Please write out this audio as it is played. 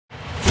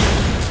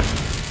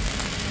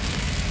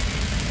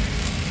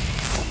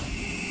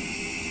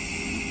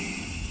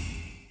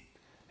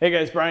Hey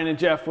guys, Brian and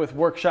Jeff with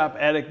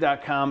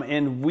workshopaddict.com,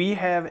 and we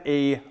have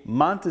a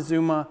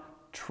Montezuma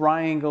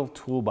triangle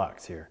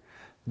toolbox here.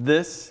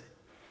 This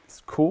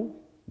is cool,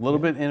 a little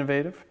bit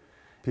innovative.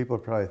 People are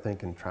probably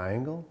thinking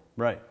triangle?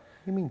 Right.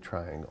 What do you mean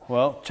triangle?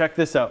 Well, check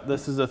this out.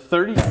 This is a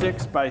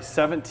 36 by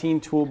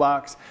 17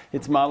 toolbox.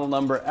 It's model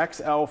number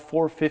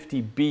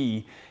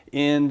XL450B,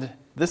 and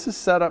this is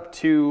set up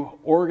to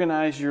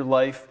organize your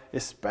life,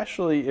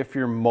 especially if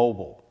you're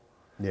mobile.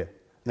 Yeah.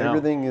 Now,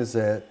 everything is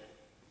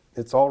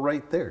it's all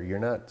right there. You're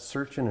not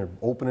searching or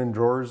opening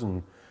drawers,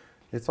 and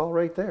it's all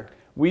right there.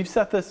 We've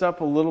set this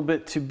up a little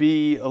bit to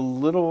be a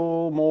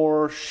little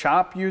more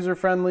shop user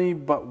friendly,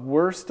 but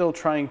we're still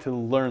trying to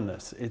learn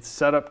this. It's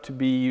set up to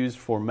be used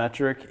for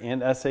metric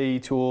and SAE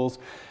tools.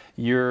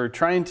 You're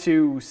trying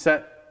to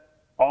set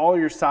all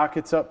your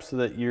sockets up so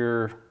that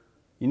you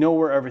know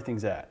where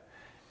everything's at.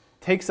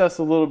 Takes us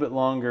a little bit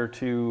longer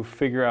to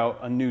figure out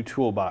a new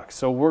toolbox,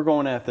 so we're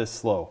going at this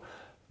slow.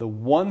 The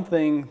one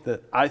thing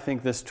that I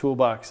think this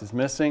toolbox is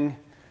missing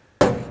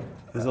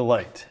is a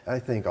light. I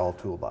think all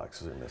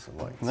toolboxes are missing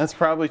lights. That's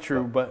probably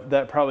true, but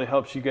that probably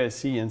helps you guys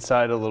see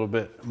inside a little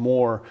bit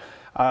more.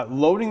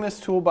 Loading this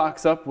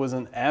toolbox up was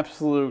an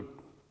absolute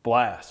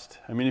blast.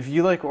 I mean, if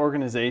you like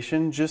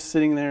organization, just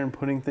sitting there and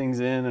putting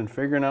things in and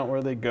figuring out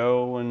where they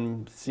go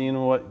and seeing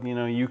what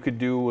you could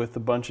do with a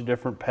bunch of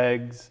different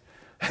pegs,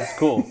 that's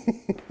cool.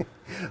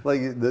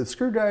 Like the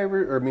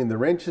screwdriver, or I mean the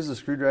wrenches, the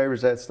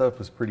screwdrivers, that stuff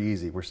was pretty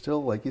easy. We're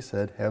still, like you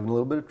said, having a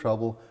little bit of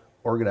trouble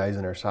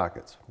organizing our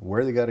sockets.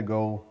 Where they got to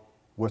go,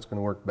 what's going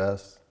to work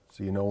best,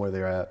 so you know where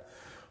they're at.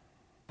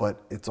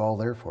 But it's all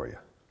there for you.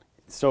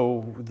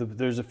 So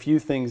there's a few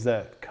things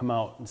that come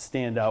out and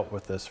stand out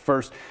with this.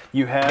 First,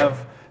 you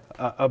have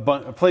a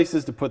bunch of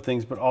places to put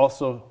things, but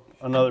also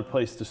another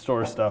place to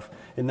store stuff.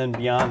 And then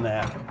beyond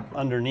that,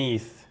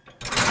 underneath,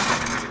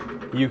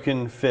 you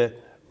can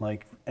fit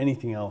like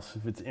anything else,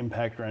 if it's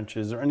impact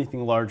wrenches or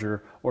anything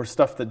larger or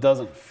stuff that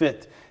doesn't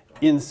fit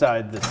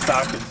inside the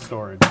socket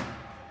storage.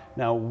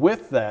 Now,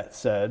 with that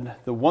said,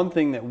 the one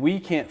thing that we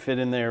can't fit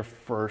in there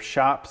for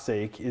shop's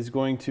sake is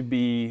going to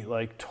be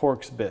like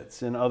Torx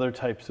bits and other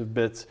types of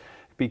bits,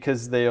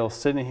 because they'll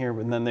sit in here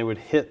and then they would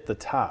hit the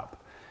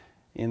top.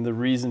 And the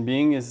reason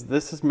being is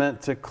this is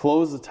meant to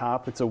close the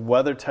top. It's a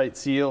weather tight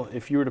seal.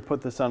 If you were to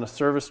put this on a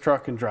service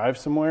truck and drive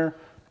somewhere,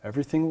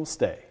 everything will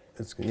stay.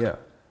 Yeah.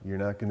 You're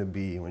not going to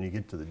be, when you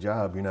get to the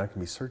job, you're not going to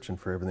be searching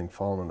for everything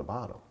falling on the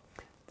bottom.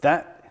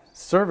 That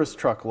service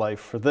truck life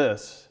for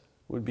this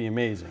would be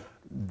amazing.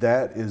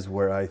 That is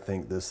where I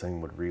think this thing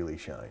would really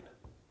shine.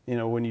 You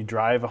know, when you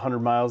drive 100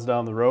 miles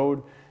down the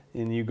road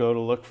and you go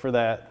to look for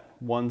that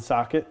one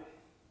socket,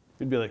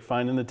 it'd be like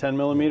finding the 10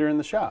 millimeter in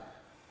the shop.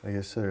 Like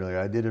I said earlier,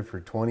 I did it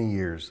for 20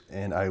 years,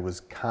 and I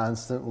was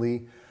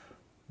constantly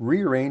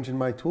rearranging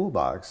my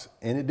toolbox,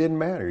 and it didn't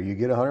matter. You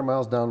get 100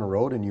 miles down the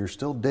road and you're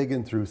still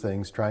digging through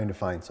things trying to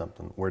find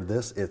something. Where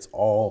this, it's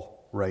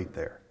all right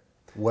there.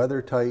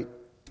 Weather tight,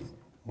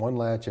 one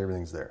latch,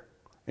 everything's there.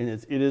 And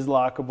it is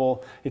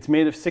lockable. It's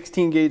made of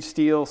 16 gauge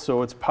steel,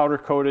 so it's powder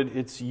coated,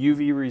 it's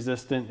UV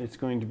resistant, it's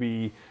going to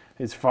be,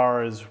 as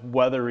far as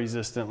weather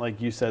resistant,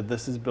 like you said,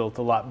 this is built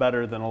a lot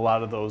better than a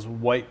lot of those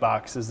white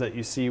boxes that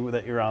you see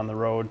that you're on the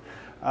road.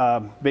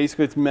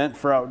 Basically, it's meant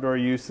for outdoor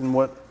use, and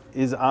what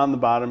is on the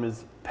bottom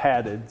is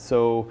padded,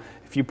 so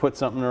if you put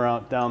something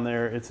around down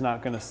there, it's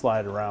not going to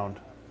slide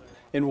around.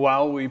 And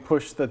while we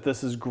push that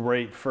this is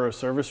great for a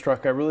service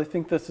truck, I really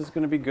think this is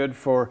going to be good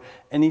for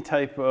any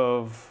type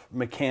of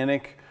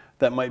mechanic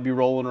that might be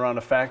rolling around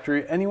a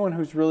factory, anyone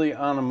who's really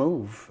on a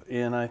move.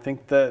 And I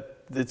think that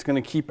it's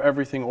going to keep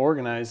everything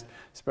organized,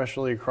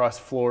 especially across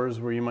floors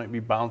where you might be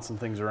bouncing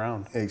things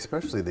around.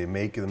 Especially they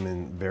make them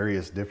in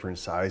various different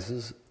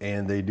sizes,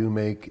 and they do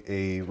make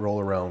a roll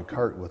around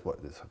cart with what,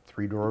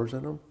 3 drawers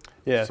in them?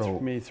 Yeah, so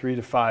maybe 3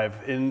 to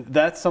 5. And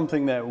that's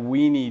something that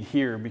we need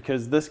here,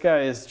 because this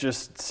guy is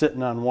just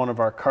sitting on one of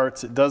our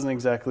carts. It doesn't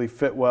exactly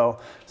fit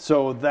well.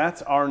 So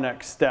that's our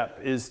next step,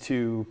 is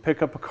to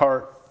pick up a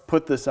cart,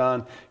 put this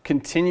on,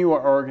 continue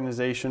our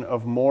organization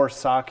of more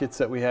sockets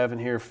that we have in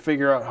here,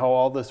 figure out how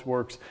all this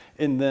works,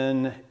 and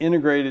then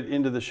integrate it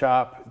into the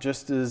shop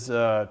just as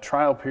a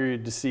trial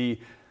period to see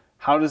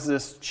how does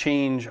this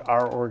change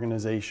our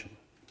organization.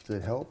 Does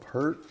it help,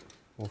 hurt?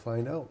 We'll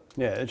find out.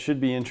 Yeah, it should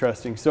be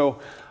interesting.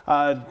 So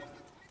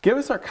give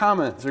us our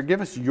comments, or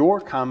give us your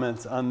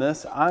comments on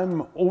this.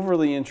 I'm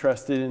overly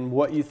interested in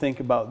what you think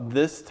about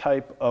this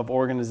type of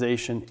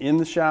organization in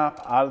the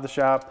shop, out of the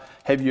shop.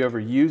 Have you ever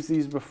used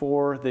these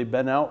before? They've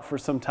been out for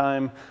some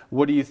time.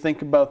 What do you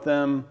think about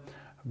them?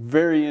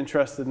 Very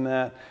interested in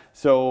that.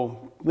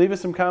 So leave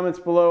us some comments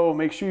below.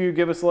 Make sure you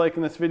give us a like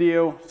in this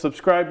video.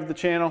 Subscribe to the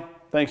channel.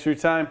 Thanks for your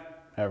time.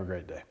 Have a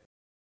great day.